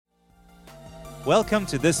Welcome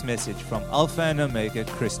to this message from Alpha and Omega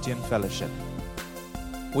Christian Fellowship.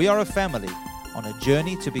 We are a family on a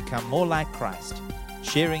journey to become more like Christ,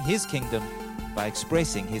 sharing His kingdom by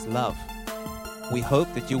expressing His love. We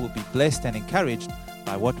hope that you will be blessed and encouraged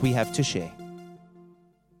by what we have to share.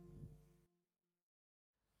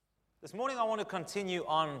 This morning I want to continue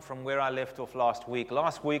on from where I left off last week.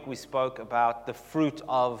 Last week we spoke about the fruit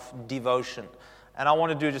of devotion. And I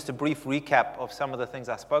want to do just a brief recap of some of the things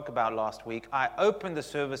I spoke about last week. I opened the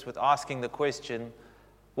service with asking the question,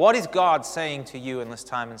 what is God saying to you in this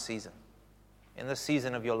time and season? In this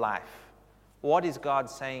season of your life? What is God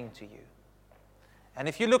saying to you? And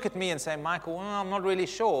if you look at me and say, Michael, well, I'm not really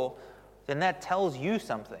sure, then that tells you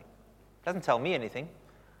something. It doesn't tell me anything,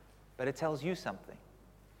 but it tells you something.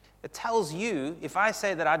 It tells you, if I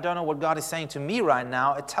say that I don't know what God is saying to me right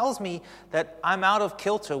now, it tells me that I'm out of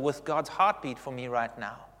kilter with God's heartbeat for me right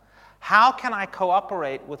now. How can I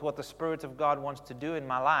cooperate with what the Spirit of God wants to do in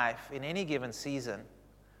my life in any given season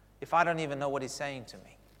if I don't even know what He's saying to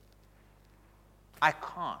me? I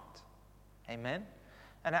can't. Amen?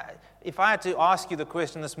 And if I had to ask you the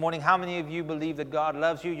question this morning, how many of you believe that God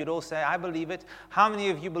loves you? You'd all say, I believe it. How many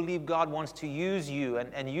of you believe God wants to use you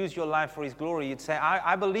and use your life for His glory? You'd say,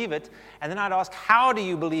 I believe it. And then I'd ask, how do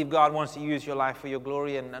you believe God wants to use your life for your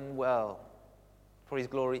glory and for His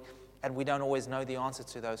glory? And we don't always know the answer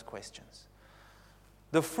to those questions.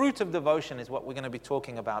 The fruit of devotion is what we're going to be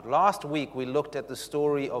talking about. Last week, we looked at the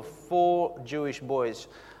story of 4 Jewish boys,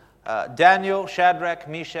 Daniel, Shadrach,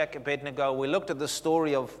 Meshach, Abednego. We looked at the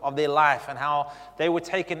story of their life and how they were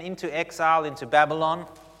taken into exile into Babylon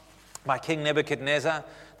by King Nebuchadnezzar.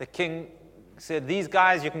 The king said, these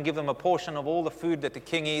guys, you can give them a portion of all the food that the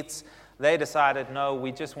king eats. They decided, no,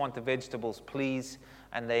 we just want the vegetables, please.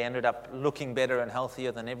 And they ended up looking better and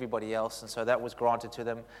healthier than everybody else. And so that was granted to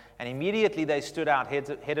them. And immediately they stood out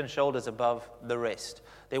head and shoulders above the rest.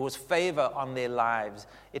 There was favor on their lives.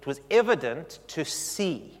 It was evident to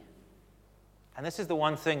see. And this is the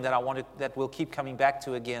one thing that we'll keep coming back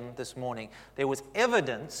to again this morning. There was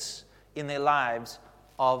evidence in their lives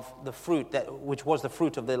of the fruit, which was the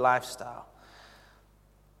fruit of their lifestyle.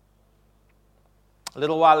 A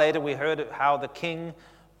little while later, we heard how the king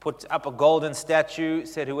put up a golden statue,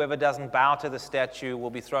 said whoever doesn't bow to the statue will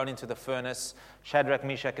be thrown into the furnace. Shadrach,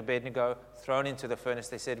 Meshach, Abednego, thrown into the furnace.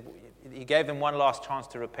 They said, he gave them one last chance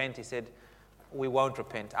to repent. He said, we won't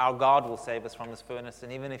repent. Our God will save us from this furnace,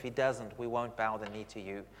 and even if He doesn't, we won't bow the knee to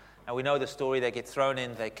you. And we know the story. They get thrown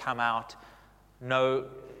in, they come out,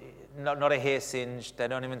 not a hair singed, they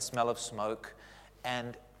don't even smell of smoke,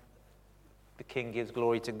 and the king gives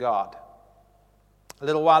glory to God. A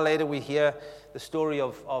little while later, we hear the story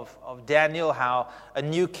of Daniel, how a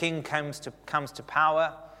new king comes to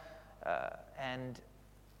power, and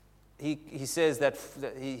he says that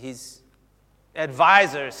his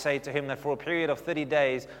advisors say to him that for a period of 30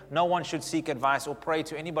 days, no one should seek advice or pray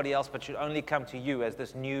to anybody else, but should only come to you as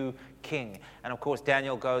this new king. And of course,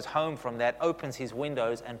 Daniel goes home from that, opens his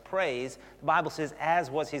windows and prays. The Bible says, as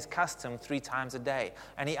was his custom, 3 times a day.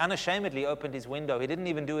 And he unashamedly opened his window. He didn't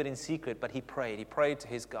even do it in secret, but he prayed. He prayed to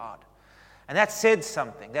his God. And that said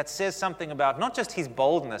something. That says something about not just his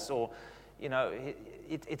boldness or,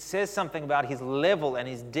 it says something about his level and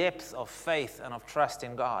his depth of faith and of trust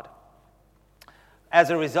in God. As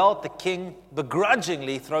a result, the king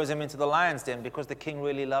begrudgingly throws him into the lion's den because the king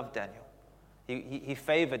really loved Daniel. He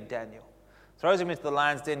favored Daniel. Throws him into the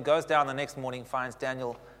lion's den, goes down the next morning, finds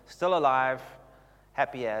Daniel still alive,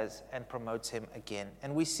 happy as, and promotes him again.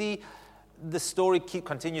 And we see the story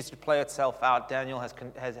continues to play itself out. Daniel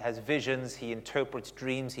has visions, he interprets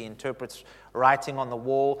dreams, he interprets writing on the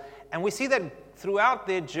wall. And we see that throughout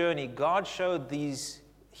their journey, God showed these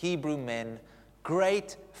Hebrew men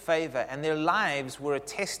great favor, and their lives were a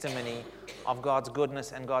testimony of God's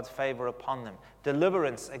goodness and God's favor upon them.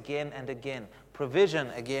 Deliverance again and again, provision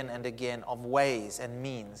again and again of ways and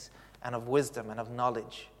means and of wisdom and of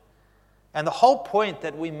knowledge. And the whole point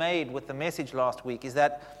that we made with the message last week is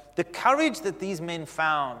that the courage that these men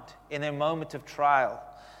found in their moment of trial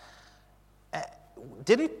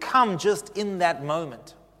didn't come just in that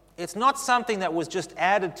moment. It's not something that was just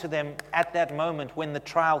added to them at that moment when the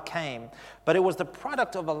trial came, but it was the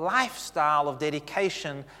product of a lifestyle of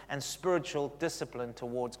dedication and spiritual discipline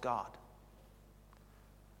towards God.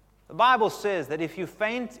 The Bible says that if you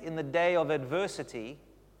faint in the day of adversity,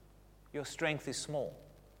 your strength is small.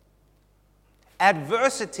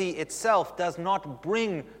 Adversity itself does not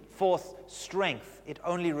bring forth strength, it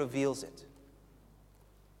only reveals it.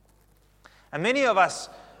 And many of us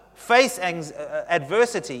face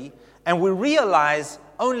adversity, and we realize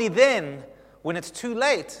only then, when it's too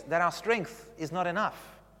late, that our strength is not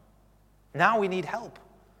enough. Now we need help.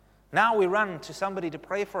 Now we run to somebody to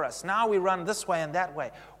pray for us. Now we run this way and that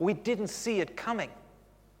way. We didn't see it coming.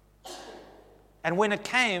 And when it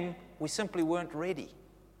came, we simply weren't ready.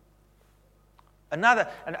 And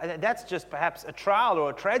that's just perhaps a trial or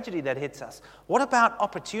a tragedy that hits us. What about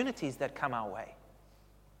opportunities that come our way?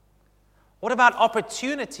 What about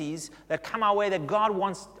opportunities that come our way that God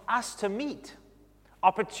wants us to meet?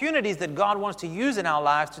 Opportunities that God wants to use in our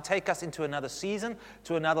lives to take us into another season,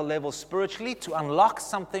 to another level spiritually, to unlock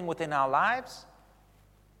something within our lives.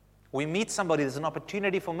 We meet somebody, there's an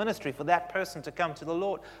opportunity for ministry, for that person to come to the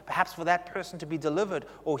Lord, perhaps for that person to be delivered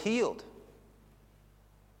or healed.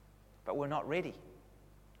 But we're not ready.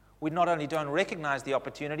 We not only don't recognize the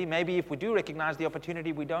opportunity, maybe if we do recognize the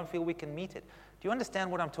opportunity, we don't feel we can meet it. Do you understand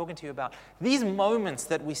what I'm talking to you about? These moments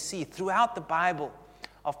that we see throughout the Bible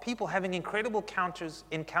of people having incredible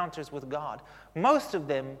encounters with God, most of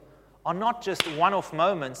them are not just one-off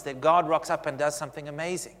moments that God rocks up and does something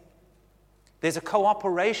amazing. There's a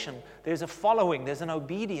cooperation, there's a following, there's an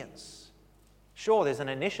obedience. Sure, there's an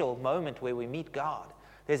initial moment where we meet God.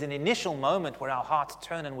 There's an initial moment where our hearts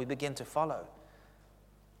turn and we begin to follow.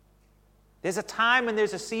 There's a time and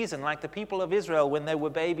there's a season, like the people of Israel when they were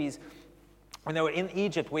babies, when they were in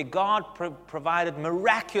Egypt, where God provided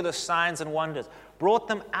miraculous signs and wonders, brought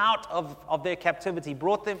them out of their captivity,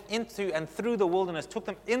 brought them into and through the wilderness, took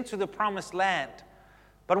them into the promised land.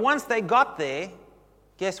 But once they got there,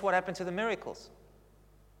 guess what happened to the miracles?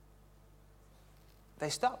 They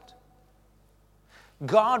stopped.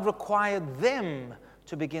 God required them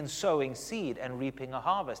to begin sowing seed and reaping a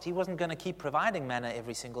harvest. He wasn't going to keep providing manna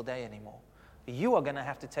every single day anymore. You are going to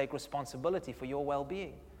have to take responsibility for your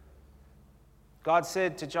well-being. God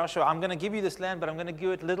said to Joshua, I'm going to give you this land, but I'm going to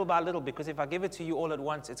give it little by little, because if I give it to you all at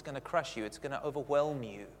once, it's going to crush you. It's going to overwhelm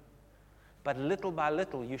you. But little by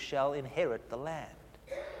little, you shall inherit the land.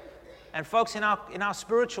 And folks, in our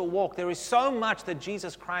spiritual walk, there is so much that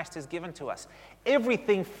Jesus Christ has given to us.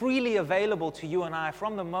 Everything freely available to you and I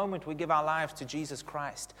from the moment we give our lives to Jesus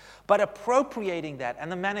Christ. But appropriating that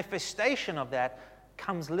and the manifestation of that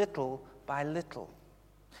comes little by little.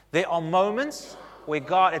 There are moments where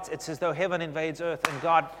God, it's as though heaven invades earth and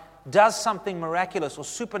God does something miraculous or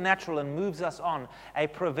supernatural and moves us on, a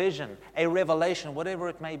provision, a revelation, whatever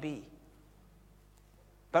it may be.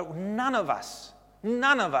 But none of us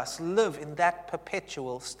live in that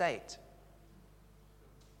perpetual state.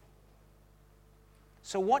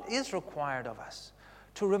 So what is required of us?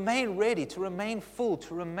 To remain ready, to remain full,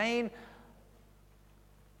 to remain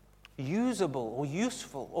usable or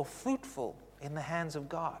useful or fruitful in the hands of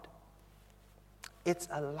God. It's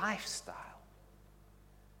a lifestyle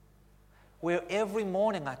where every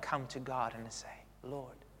morning I come to God and I say,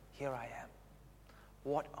 Lord, here I am.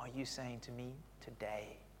 What are you saying to me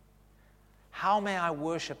today? How may I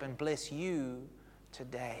worship and bless you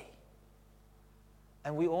today?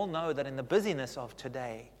 And we all know that in the busyness of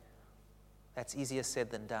today, that's easier said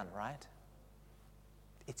than done, right?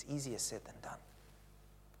 It's easier said than done.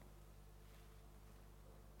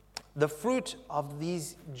 The fruit of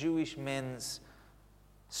these Jewish men's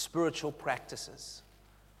spiritual practices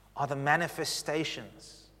are the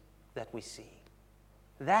manifestations that we see.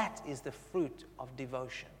 That is the fruit of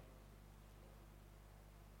devotion.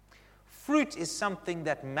 Fruit is something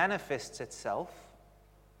that manifests itself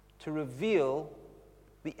to reveal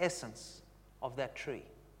the essence of that tree.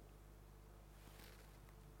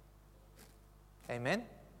 Amen?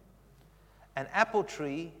 An apple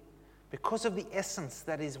tree, because of the essence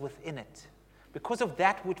that is within it, because of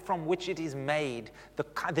that from which it is made, the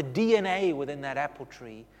DNA within that apple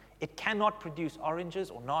tree, it cannot produce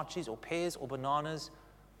oranges or naartjies or pears or bananas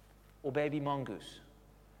or baby mongoose.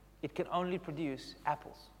 It can only produce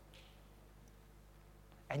apples.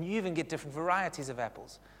 And you even get different varieties of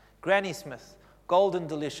apples. Granny Smith, Golden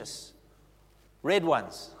Delicious, red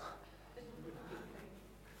ones,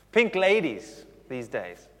 pink ladies these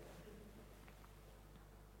days.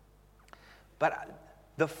 But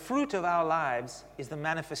the fruit of our lives is the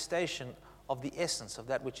manifestation of the essence of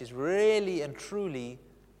that which is really and truly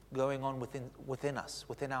going on within us,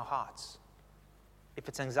 within our hearts. If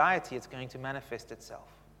it's anxiety, it's going to manifest itself.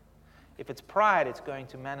 If it's pride, it's going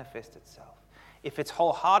to manifest itself. If it's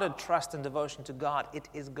wholehearted trust and devotion to God, it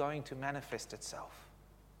is going to manifest itself.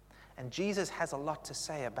 And Jesus has a lot to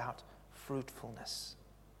say about fruitfulness.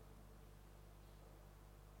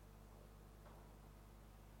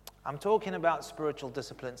 I'm talking about spiritual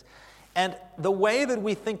disciplines. And the way that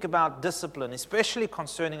we think about discipline, especially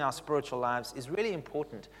concerning our spiritual lives, is really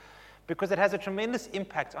important because it has a tremendous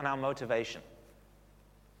impact on our motivation.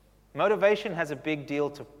 Motivation has a big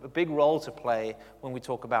role to play when we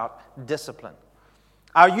talk about discipline.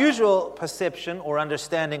 Our usual perception or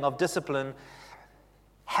understanding of discipline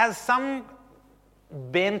has some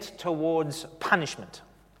bent towards punishment.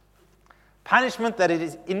 Punishment that it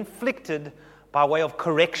is inflicted by way of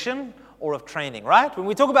correction or of training, right? When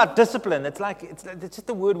we talk about discipline, it's just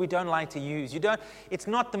a word we don't like to use. It's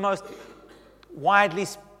not the most widely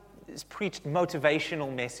preached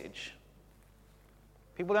motivational message.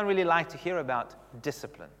 People don't really like to hear about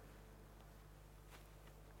discipline.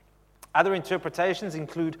 Other interpretations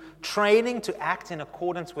include training to act in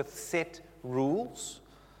accordance with set rules,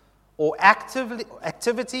 or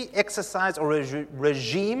activity, exercise, or a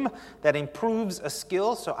regime that improves a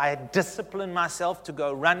skill. So I discipline myself to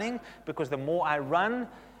go running because the more I run,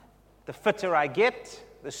 the fitter I get,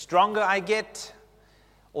 the stronger I get,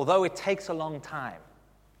 although it takes a long time.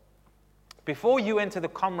 Before you enter the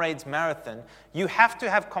Comrades Marathon, you have to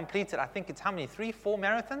have completed, I think it's how many, 3, 4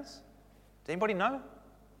 marathons? Does anybody know?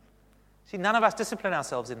 See, none of us discipline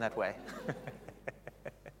ourselves in that way.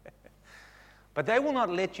 But they will not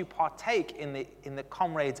let you partake in the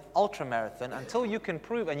Comrades Ultra Marathon until you can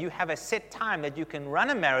prove, and you have a set time that you can run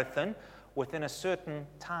a marathon within a certain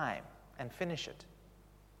time and finish it.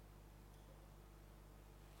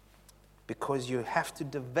 Because you have to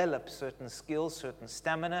develop certain skills, certain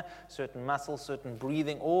stamina, certain muscles, certain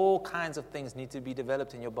breathing, all kinds of things need to be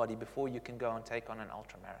developed in your body before you can go and take on an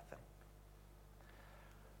ultra marathon.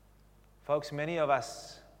 Folks, many of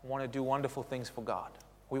us want to do wonderful things for God.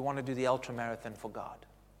 We want to do the ultra marathon for God.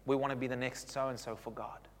 We want to be the next so-and-so for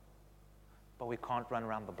God. But we can't run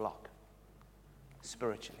around the block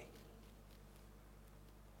spiritually.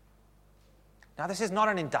 Now, this is not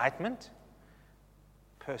an indictment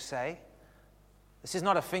per se. This is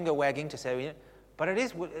not a finger wagging to say, but it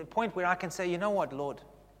is a point where I can say, you know what, Lord,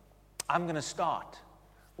 I'm going to start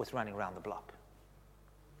with running around the block.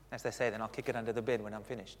 As they say, then I'll kick it under the bed when I'm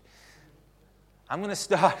finished. I'm going to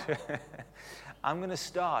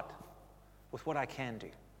start with what I can do.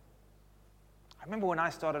 I remember when I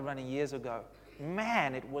started running years ago,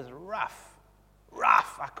 man, it was rough.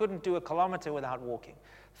 I couldn't do a kilometer without walking.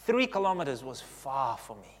 3 kilometers was far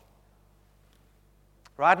for me.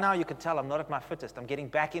 Right now, you can tell I'm not at my fittest. I'm getting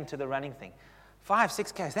back into the running thing. 5,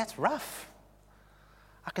 6 Ks, that's rough.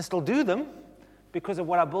 I can still do them because of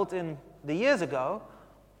what I built in the years ago,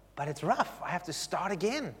 but it's rough. I have to start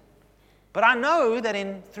again. But I know that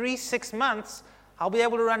in 3, 6 months, I'll be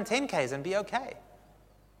able to run 10 Ks and be okay.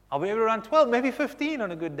 I'll be able to run 12, maybe 15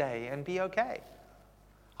 on a good day and be okay.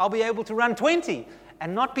 I'll be able to run 20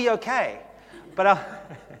 and not be okay. But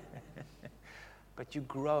but you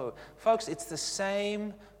grow. Folks, it's the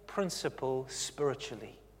same principle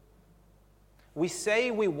spiritually. We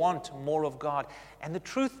say we want more of God, and the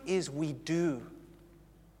truth is we do.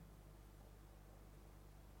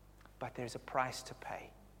 But there's a price to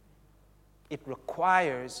pay. It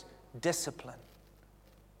requires discipline.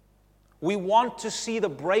 We want to see the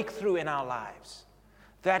breakthrough in our lives.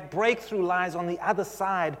 That breakthrough lies on the other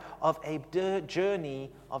side of a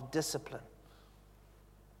journey of discipline.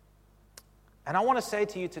 And I want to say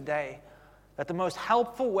to you today that the most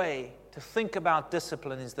helpful way to think about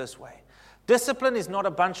discipline is this way. Discipline is not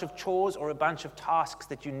a bunch of chores or a bunch of tasks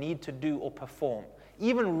that you need to do or perform,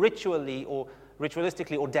 even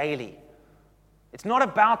ritualistically or daily. It's not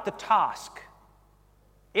about the task.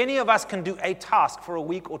 Any of us can do a task for a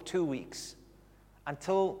week or 2 weeks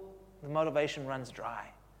until the motivation runs dry.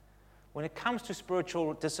 When it comes to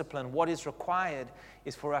spiritual discipline, what is required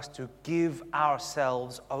is for us to give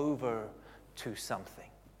ourselves over to something.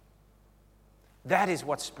 That is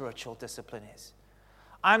what spiritual discipline is.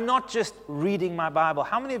 I'm not just reading my Bible.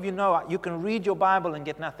 How many of you know you can read your Bible and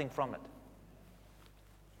get nothing from it?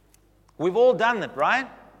 We've all done it, right?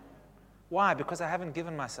 Why? Because I haven't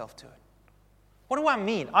given myself to it. What do I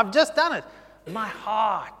mean? I've just done it. My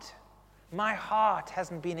heart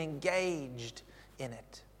hasn't been engaged in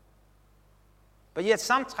it. But yet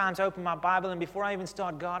sometimes I open my Bible and before I even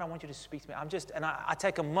start, God, I want you to speak to me. I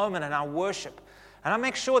take a moment and I worship. And I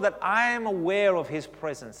make sure that I am aware of His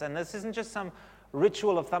presence. And this isn't just some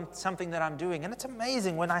ritual of something that I'm doing. And it's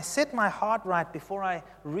amazing. When I set my heart right before I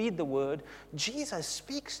read the Word, Jesus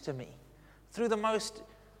speaks to me through the most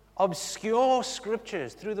obscure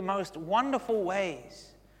scriptures, through the most wonderful ways.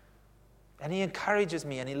 And He encourages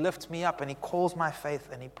me and He lifts me up and He calls my faith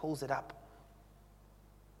and He pulls it up.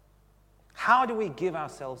 How do we give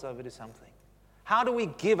ourselves over to something? How do we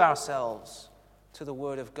give ourselves to the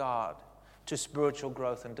Word of God, to spiritual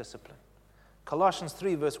growth and discipline? Colossians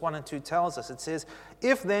 3 verse 1 and 2 tells us, it says,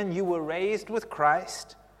 "If then you were raised with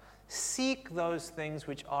Christ, seek those things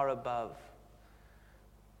which are above."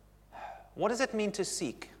 What does it mean to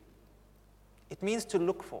seek? It means to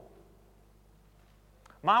look for.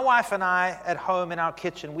 My wife and I, at home in our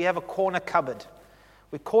kitchen, we have a corner cupboard.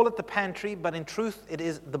 We call it the pantry, but in truth, it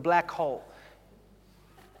is the black hole.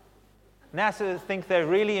 NASA think they're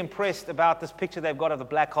really impressed about this picture they've got of the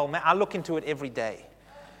black hole. I look into it every day.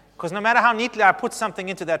 Because no matter how neatly I put something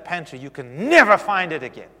into that pantry, you can never find it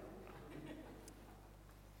again.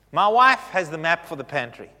 My wife has the map for the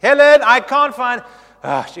pantry. Helen, I can't find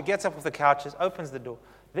it. She gets up off the couches, opens the door.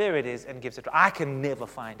 There it is, and gives it. I can never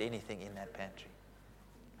find anything in that pantry.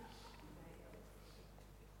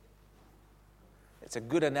 It's a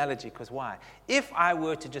good analogy, because why? If I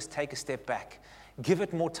were to just take a step back, give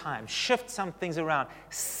it more time, shift some things around,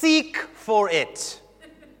 seek for it,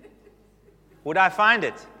 would I find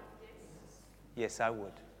it? Yes, I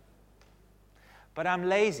would. But I'm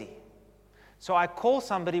lazy. So I call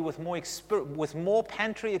somebody with more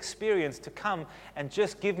pantry experience to come and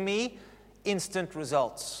just give me instant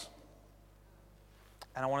results.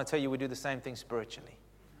 And I want to tell you, we do the same thing spiritually.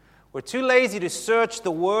 We're too lazy to search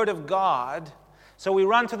the Word of God, so we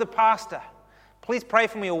run to the pastor. Please pray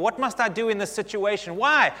for me, or what must I do in this situation?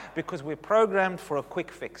 Why? Because we're programmed for a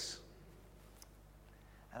quick fix.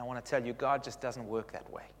 And I want to tell you, God just doesn't work that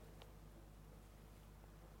way.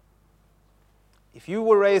 If you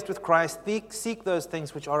were raised with Christ, seek those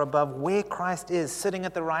things which are above, where Christ is, sitting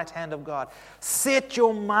at the right hand of God. Set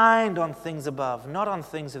your mind on things above, not on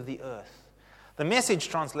things of the earth. The Message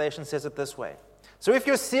translation says it this way. So if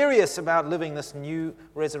you're serious about living this new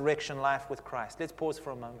resurrection life with Christ, let's pause for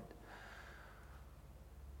a moment.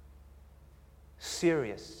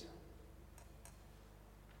 Serious.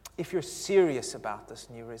 If you're serious about this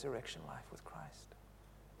new resurrection life with Christ.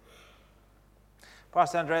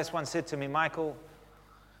 Pastor Andreas once said to me, Michael,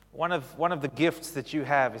 one of the gifts that you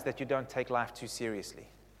have is that you don't take life too seriously.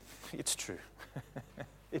 It's true.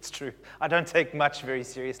 It's true. I don't take much very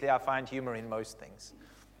seriously. I find humor in most things.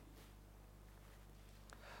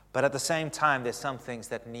 But at the same time, there's some things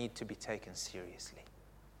that need to be taken seriously.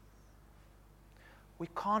 We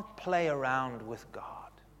can't play around with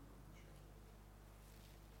God.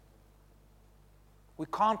 We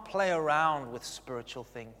can't play around with spiritual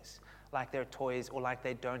things like they're toys or like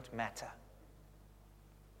they don't matter.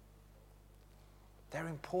 They're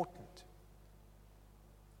important.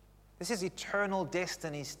 This is eternal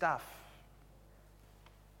destiny stuff.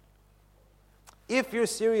 If you're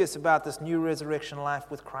serious about this new resurrection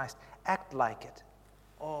life with Christ, act like it.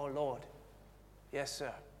 Oh, Lord. Yes,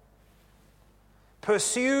 sir.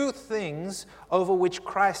 Pursue things over which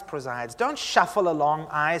Christ presides. Don't shuffle along,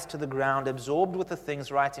 eyes to the ground, absorbed with the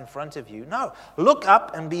things right in front of you. No, look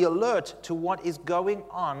up and be alert to what is going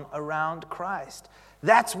on around Christ.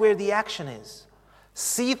 That's where the action is.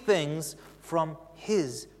 See things from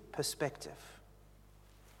His perspective.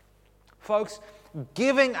 Folks,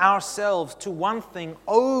 giving ourselves to one thing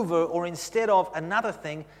over or instead of another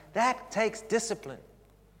thing, that takes discipline.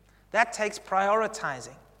 That takes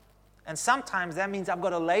prioritizing. And sometimes that means I've got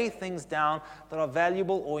to lay things down that are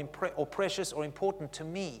valuable or precious or important to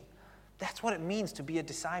me. That's what it means to be a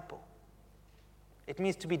disciple. It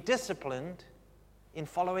means to be disciplined in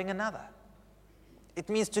following another. It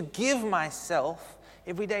means to give myself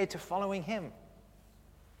every day to following Him.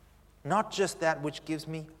 Not just that which gives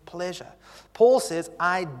me pleasure. Paul says,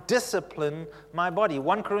 I discipline my body.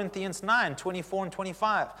 1 Corinthians 9, 24 and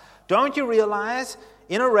 25. Don't you realize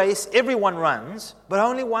in a race everyone runs, but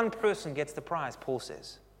only one person gets the prize, Paul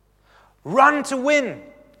says. Run to win.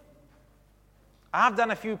 I've done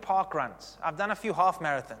a few park runs. I've done a few half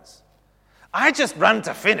marathons. I just run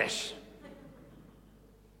to finish.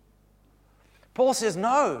 Paul says,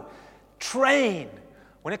 no, train.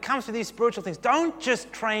 When it comes to these spiritual things, don't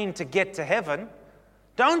just train to get to heaven.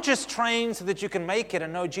 Don't just train so that you can make it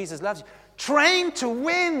and know Jesus loves you. Train to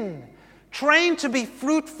win. Train to be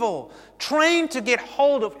fruitful. Train to get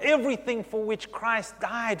hold of everything for which Christ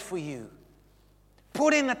died for you.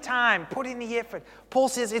 Put in the time, put in the effort. Paul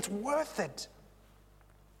says it's worth it.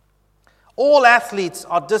 All athletes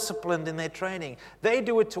are disciplined in their training. They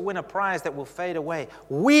do it to win a prize that will fade away.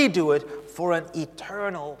 We do it for an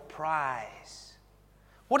eternal prize.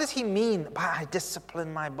 What does he mean by I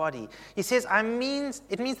discipline my body? He says, it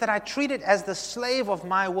means that I treat it as the slave of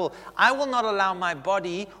my will. I will not allow my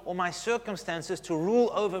body or my circumstances to rule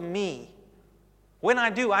over me. When I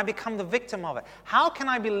do, I become the victim of it. How can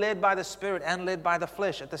I be led by the Spirit and led by the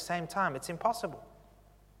flesh at the same time? It's impossible.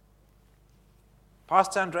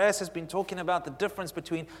 Pastor Andreas has been talking about the difference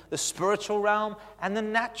between the spiritual realm and the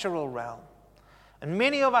natural realm. And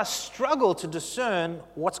many of us struggle to discern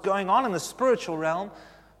what's going on in the spiritual realm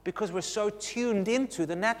because we're so tuned into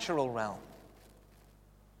the natural realm.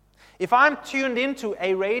 If I'm tuned into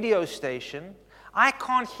a radio station, I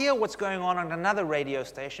can't hear what's going on another radio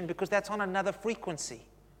station because that's on another frequency.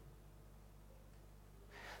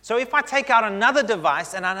 So if I take out another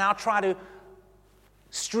device and I now try to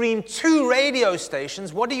stream 2 radio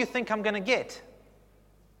stations, what do you think I'm going to get?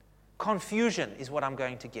 Confusion is what I'm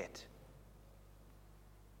going to get.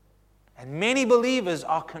 And many believers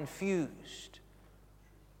are confused.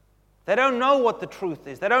 They don't know what the truth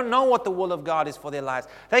is. They don't know what the will of God is for their lives.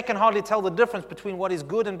 They can hardly tell the difference between what is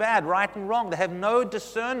good and bad, right and wrong. They have no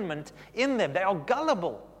discernment in them. They are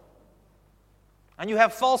gullible. And you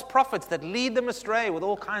have false prophets that lead them astray with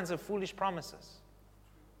all kinds of foolish promises.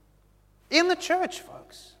 In the church,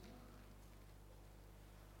 folks.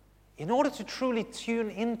 In order to truly tune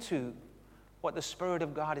into what the Spirit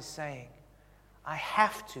of God is saying, I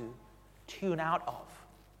have to tune out of.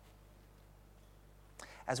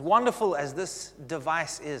 As wonderful as this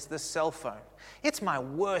device is, this cell phone, it's my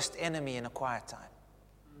worst enemy in a quiet time.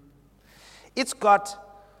 It's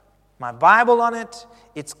got my Bible on it,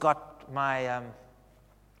 it's got my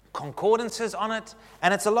concordances on it,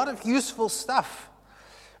 and it's a lot of useful stuff.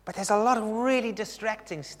 But there's a lot of really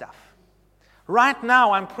distracting stuff. Right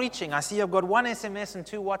now I'm preaching. I see I've got 1 SMS and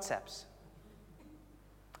 2 WhatsApps.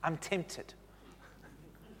 I'm tempted.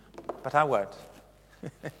 But I won't.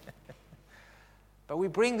 But we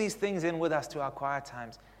bring these things in with us to our quiet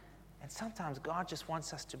times. And sometimes God just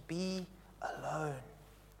wants us to be alone.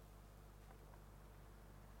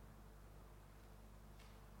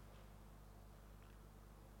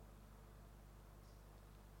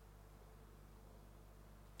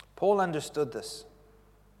 Paul understood this.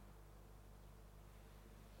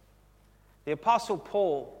 The Apostle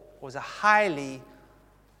Paul was a highly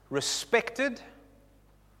respected,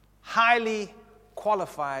 highly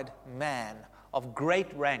qualified man of great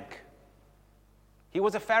rank. He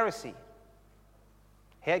was a Pharisee.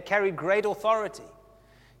 He had carried great authority.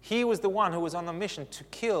 He was the one who was on the mission to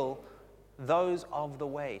kill those of the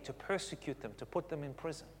way, to persecute them, to put them in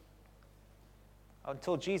prison.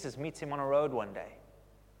 Until Jesus meets him on a road one day.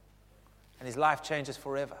 And his life changes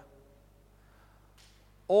forever.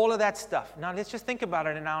 All of that stuff. Now let's just think about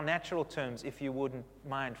it in our natural terms, if you wouldn't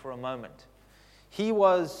mind for a moment. He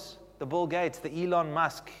was the Bill Gates, the Elon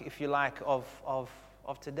Musk, if you like, of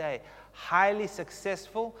today. Highly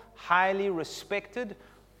successful, highly respected,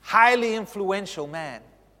 highly influential man.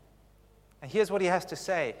 And here's what he has to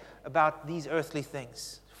say about these earthly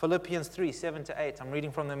things. Philippians 3, 7-8. I'm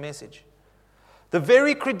reading from the Message. The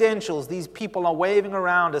very credentials these people are waving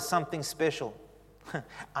around as something special,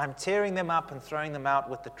 I'm tearing them up and throwing them out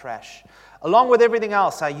with the trash, along with everything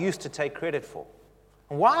else I used to take credit for.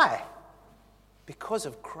 Why? Because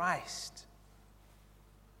of Christ.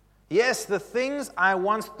 Yes, the things I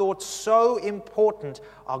once thought so important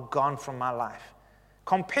are gone from my life.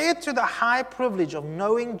 Compared to the high privilege of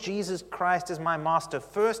knowing Jesus Christ as my master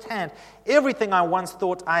firsthand, everything I once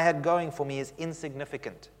thought I had going for me is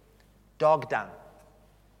insignificant. Dog dung.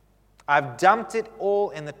 I've dumped it all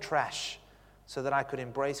in the trash so that I could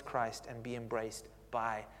embrace Christ and be embraced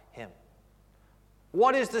by Him.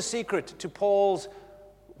 What is the secret to Paul's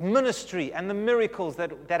ministry and the miracles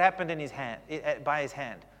that happened in his hand, by his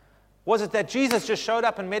hand? Was it that Jesus just showed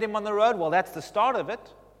up and met him on the road? Well, that's the start of it.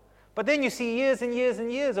 But then you see years and years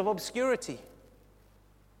and years of obscurity.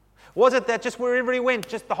 Was it that just wherever he went,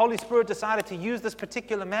 just the Holy Spirit decided to use this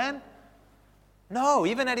particular man? No,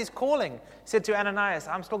 even at his calling, said to Ananias,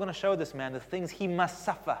 I'm still going to show this man the things he must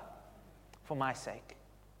suffer for my sake.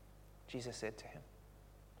 Jesus said to him.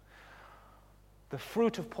 The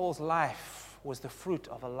fruit of Paul's life was the fruit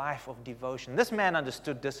of a life of devotion. This man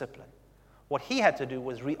understood discipline. What he had to do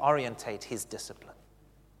was reorientate his discipline.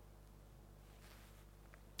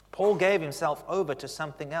 Paul gave himself over to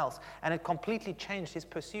something else, and it completely changed his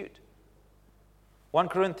pursuit. 1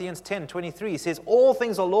 Corinthians 10:23 says, all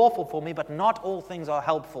things are lawful for me, but not all things are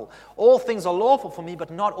helpful. All things are lawful for me,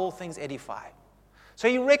 but not all things edify. So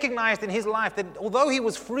he recognized in his life that although he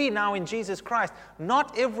was free now in Jesus Christ,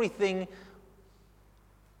 not everything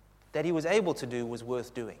that he was able to do was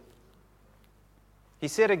worth doing. He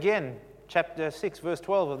said again, chapter 6, verse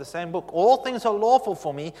 12 of the same book, all things are lawful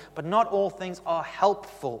for me, but not all things are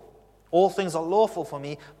helpful. All things are lawful for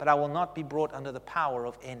me, but I will not be brought under the power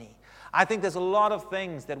of any. I think there's a lot of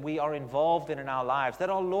things that we are involved in our lives that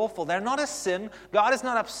are lawful. They're not a sin. God is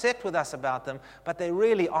not upset with us about them, but they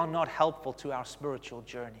really are not helpful to our spiritual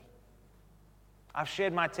journey. I've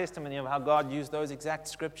shared my testimony of how God used those exact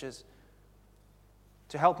scriptures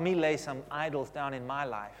to help me lay some idols down in my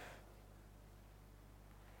life.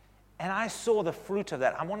 And I saw the fruit of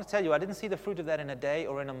that. I want to tell you, I didn't see the fruit of that in a day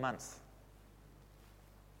or in a month.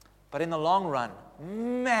 But in the long run,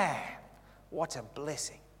 man, what a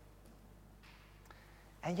blessing.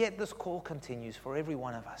 And yet this call continues for every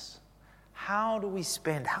one of us. How do we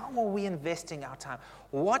spend? How are we investing our time?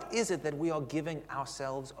 What is it that we are giving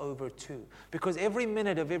ourselves over to? Because every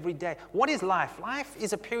minute of every day, what is life? Life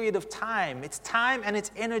is a period of time. It's time and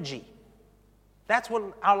it's energy. That's what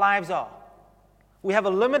our lives are. We have a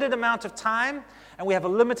limited amount of time and we have a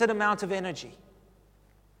limited amount of energy.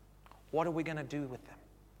 What are we going to do with them?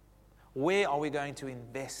 Where are we going to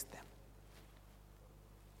invest them?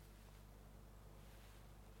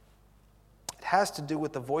 It has to do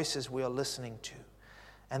with the voices we are listening to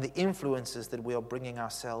and the influences that we are bringing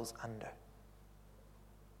ourselves under.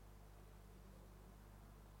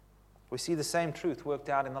 We see the same truth worked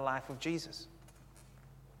out in the life of Jesus.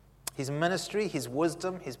 His ministry, his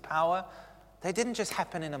wisdom, his power, they didn't just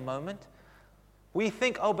happen in a moment. We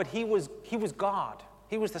think, oh, but he was God.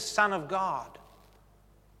 He was the Son of God.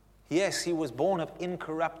 Yes, he was born of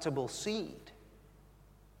incorruptible seed,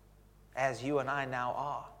 as you and I now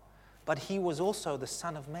are. But he was also the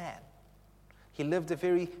Son of Man. He lived a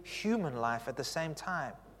very human life at the same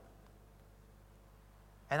time.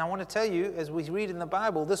 And I want to tell you, as we read in the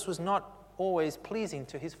Bible, this was not always pleasing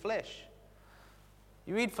to his flesh.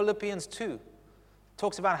 You read Philippians 2. It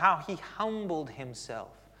talks about how he humbled himself.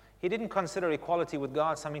 He didn't consider equality with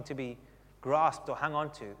God something to be grasped or hung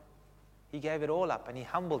on to. He gave it all up and he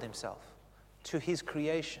humbled himself to his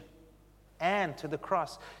creation and to the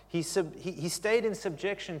cross. He stayed in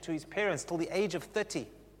subjection to his parents till the age of 30.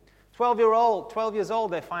 12 years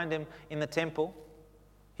old, they find him in the temple.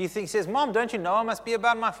 He says, Mom, don't you know I must be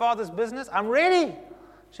about my Father's business? I'm ready.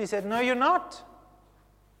 She said, no, you're not.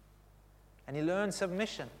 And he learned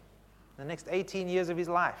submission the next 18 years of his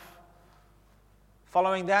life.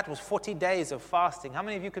 Following that was 40 days of fasting. How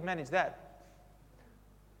many of you could manage that?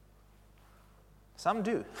 Some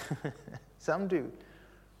do. Some do.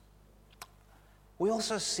 We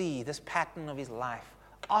also see this pattern of his life,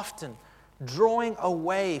 often drawing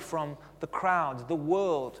away from the crowd, the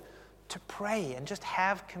world, to pray and just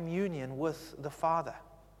have communion with the Father.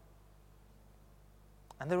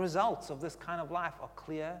 And the results of this kind of life are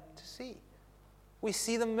clear to see. We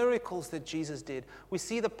see the miracles that Jesus did. We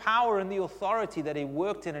see the power and the authority that he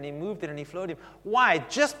worked in and he moved in and he flowed in. Why?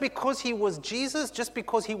 Just because he was Jesus? Just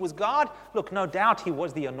because he was God? Look, no doubt he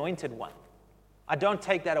was the anointed one. I don't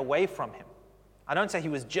take that away from him. I don't say he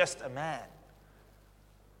was just a man.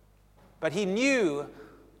 But he knew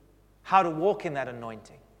how to walk in that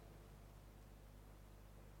anointing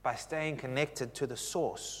by staying connected to the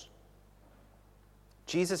source.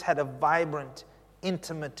 Jesus had a vibrant,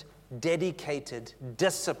 intimate, dedicated,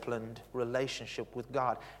 disciplined relationship with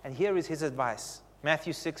God. And here is his advice.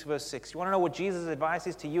 Matthew 6, verse 6. You want to know what Jesus' advice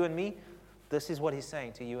is to you and me? This is what he's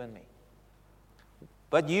saying to you and me.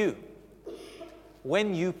 But you,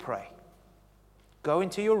 when you pray, go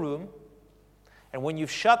into your room, and when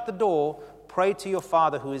you've shut the door, pray to your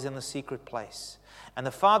Father who is in the secret place. And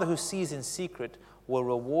the Father who sees in secret will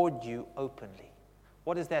reward you openly.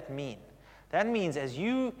 What does that mean? That means as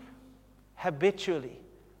you habitually,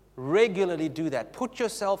 regularly do that, put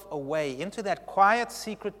yourself away into that quiet,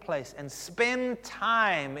 secret place and spend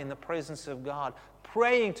time in the presence of God,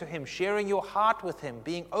 praying to him, sharing your heart with him,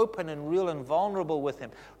 being open and real and vulnerable with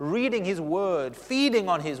him, reading his word, feeding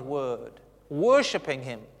on his word, worshiping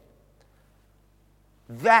him.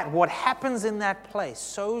 That, what happens in that place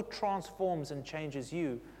so transforms and changes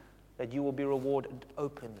you that you will be rewarded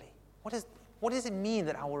openly. What does it mean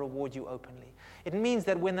that I will reward you openly? It means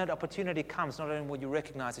that when that opportunity comes, not only will you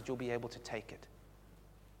recognize it, you'll be able to take it.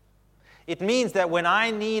 It means that when I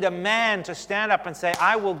need a man to stand up and say,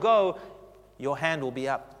 I will go, your hand will be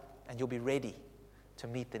up and you'll be ready to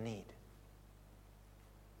meet the need.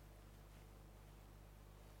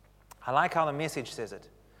 I like how the Message says it.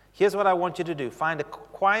 Here's what I want you to do. Find a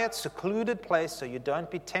quiet, secluded place so you don't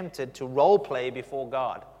be tempted to role play before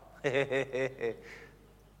God. In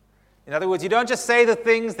other words, you don't just say the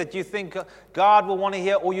things that you think God will want to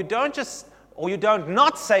hear, or you don't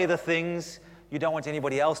not say the things you don't want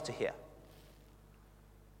anybody else to hear.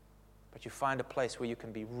 But you find a place where you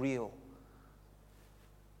can be real.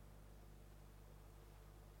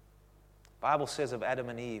 The Bible says of Adam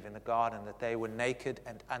and Eve in the garden that they were naked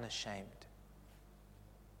and unashamed.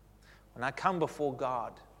 When I come before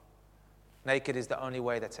God, naked is the only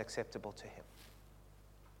way that's acceptable to him.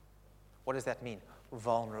 What does that mean?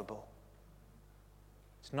 Vulnerable.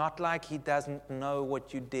 It's not like he doesn't know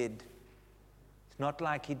what you did. It's not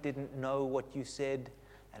like he didn't know what you said,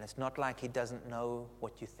 and it's not like he doesn't know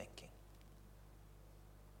what you're thinking.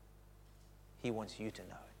 He wants you to know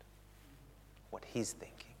it, what he's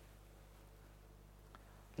thinking.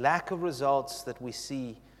 Lack of results that we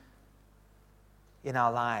see in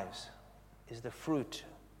our lives is the fruit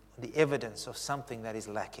the evidence of something that is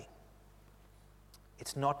lacking.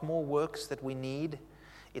 It's not more works that we need.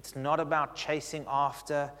 It's not about chasing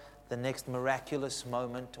after the next miraculous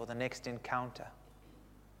moment or the next encounter.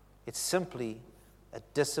 It's simply a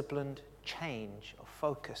disciplined change of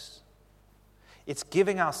focus. It's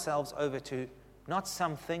giving ourselves over to not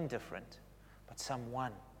something different, but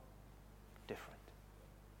someone different.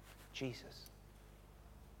 Jesus.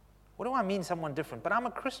 What do I mean, someone different? But I'm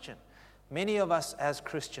a Christian. Many of us as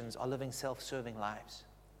Christians are living self-serving lives.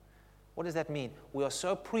 What does that mean? We are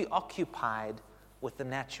so preoccupied with the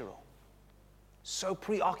natural, so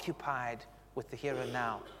preoccupied with the here and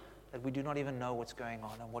now, that we do not even know what's going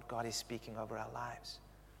on and what God is speaking over our lives.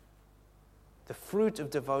 The fruit of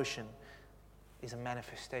devotion is a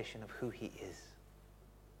manifestation of who He is.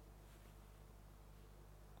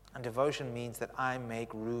 And devotion means that I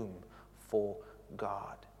make room for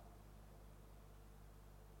God.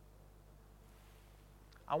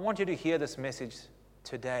 I want you to hear this message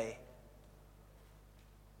today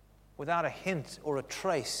without a hint or a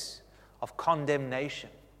trace of condemnation.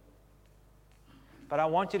 But I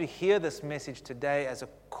want you to hear this message today as a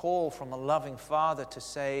call from a loving Father to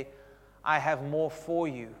say, I have more for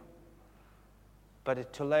you,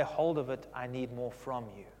 but to lay hold of it, I need more from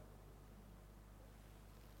you.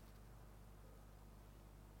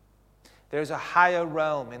 There's a higher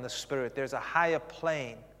realm in the Spirit. There's a higher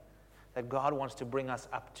plane that God wants to bring us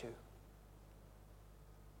up to.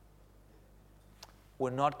 We're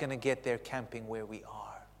not going to get there camping where we are.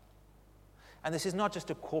 And this is not just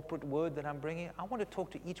a corporate word that I'm bringing. I want to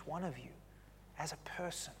talk to each one of you as a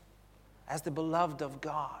person, as the beloved of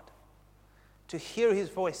God, to hear His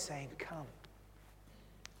voice saying, come,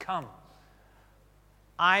 come.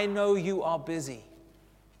 I know you are busy.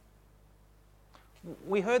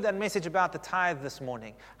 We heard that message about the tithe this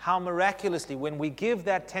morning, how miraculously when we give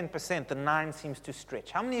that 10%, the 9 seems to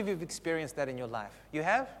stretch. How many of you have experienced that in your life? You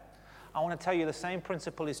have? I want to tell you the same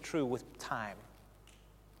principle is true with time.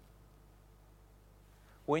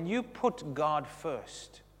 When you put God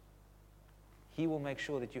first, He will make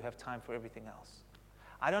sure that you have time for everything else.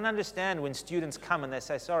 I don't understand when students come and they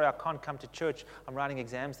say, sorry, I can't come to church, I'm writing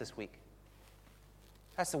exams this week.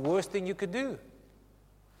 That's the worst thing you could do.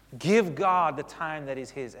 Give God the time that is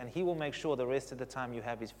His, and He will make sure the rest of the time you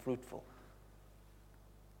have is fruitful.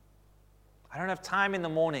 I don't have time in the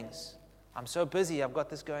mornings. I'm so busy, I've got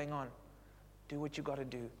this going on. Do what you got to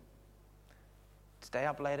do. Stay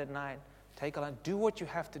up late at night. Take a lunch. Do what you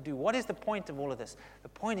have to do. What is the point of all of this? The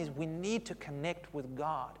point is we need to connect with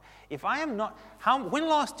God. If I am not, when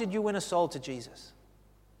last did you win a soul to Jesus?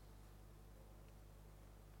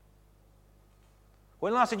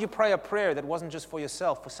 When last did you pray a prayer that wasn't just for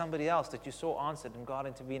yourself, for somebody else that you saw answered and God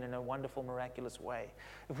intervened in a wonderful, miraculous way?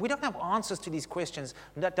 If we don't have answers to these questions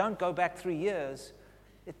that don't go back 3 years,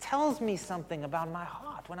 it tells me something about my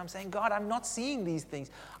heart when I'm saying, God, I'm not seeing these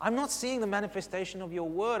things. I'm not seeing the manifestation of your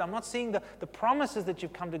word. I'm not seeing the promises that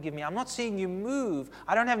you've come to give me. I'm not seeing you move.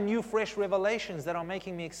 I don't have new, fresh revelations that are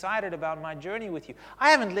making me excited about my journey with you. I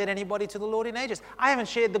haven't led anybody to the Lord in ages. I haven't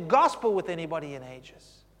shared the gospel with anybody in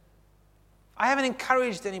ages. I haven't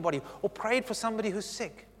encouraged anybody or prayed for somebody who's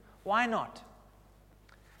sick. Why not?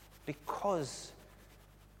 Because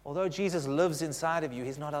although Jesus lives inside of you,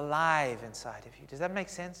 He's not alive inside of you. Does that make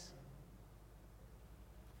sense?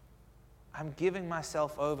 I'm giving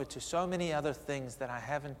myself over to so many other things that I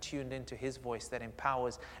haven't tuned into His voice that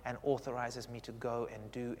empowers and authorizes me to go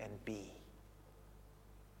and do and be.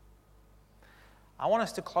 I want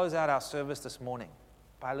us to close out our service this morning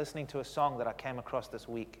by listening to a song that I came across this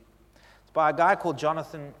week. It's by a guy called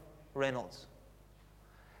Jonathan Reynolds.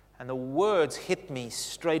 And the words hit me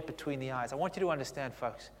straight between the eyes. I want you to understand,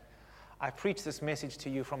 folks, I preach this message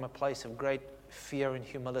to you from a place of great fear and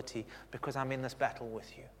humility because I'm in this battle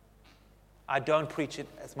with you. I don't preach it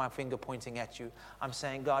as my finger pointing at you. I'm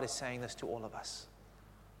saying God is saying this to all of us.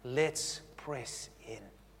 Let's press in.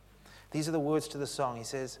 These are the words to the song. He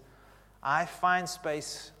says, I find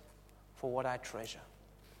space for what I treasure.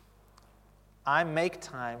 I make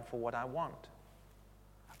time for what I want.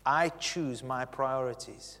 I choose my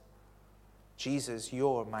priorities. Jesus,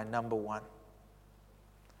 you're my number one.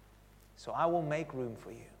 So I will make room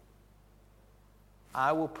for you.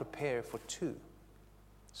 I will prepare for 2,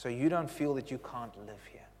 so you don't feel that you can't live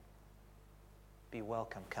here. Be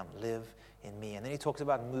welcome. Come live in me. And then he talks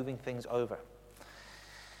about moving things over.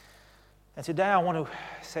 And today I want to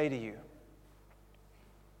say to you,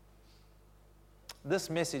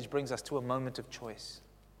 this message brings us to a moment of choice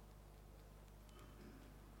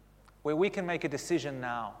where we can make a decision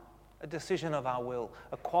now, a decision of our will,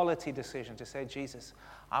 a quality decision to say, Jesus,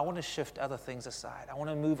 I want to shift other things aside. I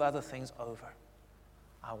want to move other things over.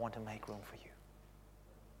 I want to make room for you.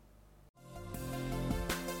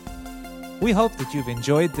 We hope that you've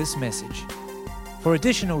enjoyed this message. For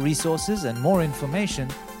additional resources and more information,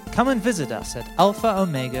 come and visit us at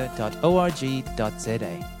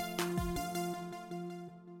alphaomega.org.za.